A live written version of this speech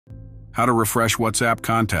How to refresh WhatsApp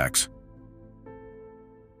contacts.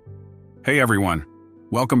 Hey everyone,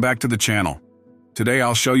 welcome back to the channel. Today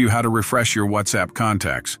I'll show you how to refresh your WhatsApp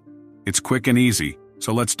contacts. It's quick and easy,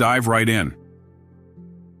 so let's dive right in.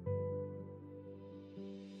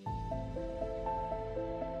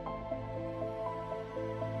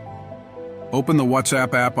 Open the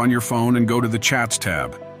WhatsApp app on your phone and go to the Chats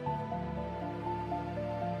tab.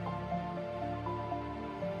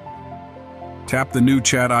 Tap the new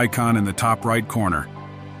chat icon in the top right corner.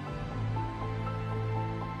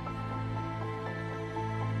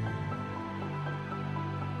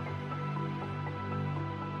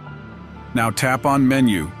 Now tap on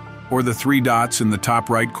Menu, or the three dots in the top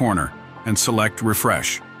right corner, and select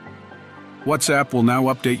Refresh. WhatsApp will now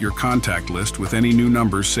update your contact list with any new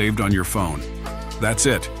numbers saved on your phone. That's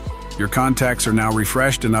it. Your contacts are now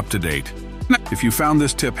refreshed and up to date. If you found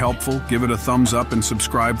this tip helpful, give it a thumbs up and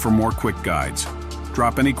subscribe for more quick guides.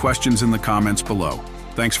 Drop any questions in the comments below.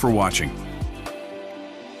 Thanks for watching.